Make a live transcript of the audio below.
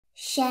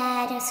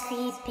Shadows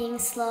creeping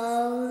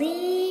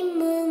slowly,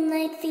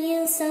 moonlight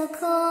feels so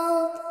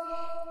cold.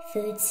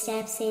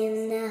 Footsteps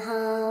in the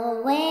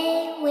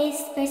hallway,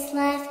 whispers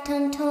left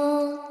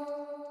untold.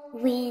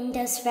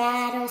 Windows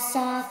rattle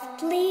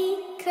softly,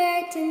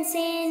 curtains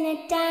in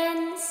a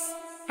dance.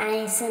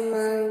 Eyes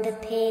among the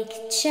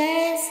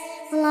pictures,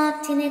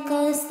 locked in a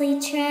ghostly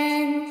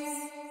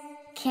trance.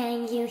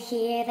 Can you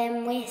hear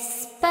them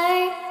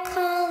whisper,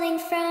 calling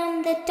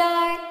from the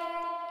dark?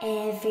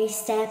 Every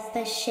step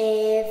a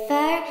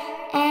shiver,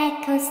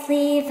 echoes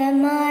leave a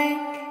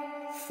mark.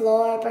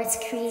 Floorboards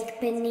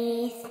creak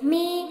beneath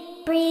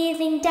me,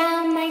 breathing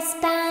down my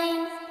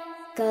spine.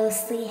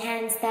 Ghostly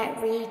hands that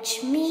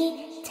reach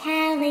me,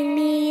 telling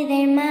me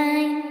they're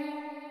mine.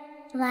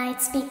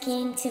 Lights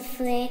begin to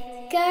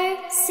flicker,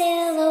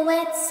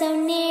 silhouettes so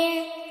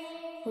near.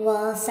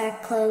 Walls are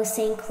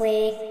closing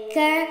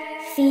quicker,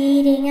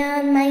 feeding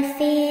on my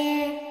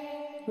fear.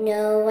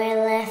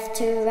 Nowhere left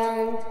to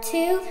run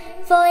to,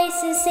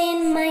 voices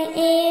in my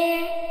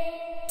ear.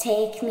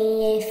 Take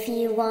me if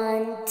you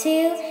want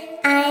to,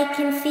 I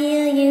can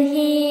feel you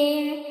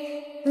here.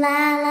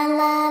 La la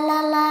la la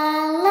la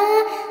la,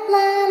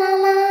 la la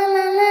la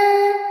la la.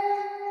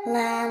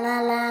 La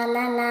la la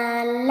la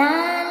la la,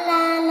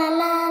 la la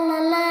la la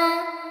la.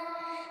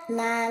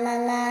 La la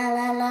la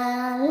la la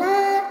la,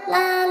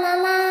 la la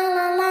la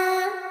la la.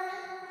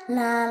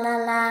 La la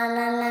la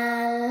la la.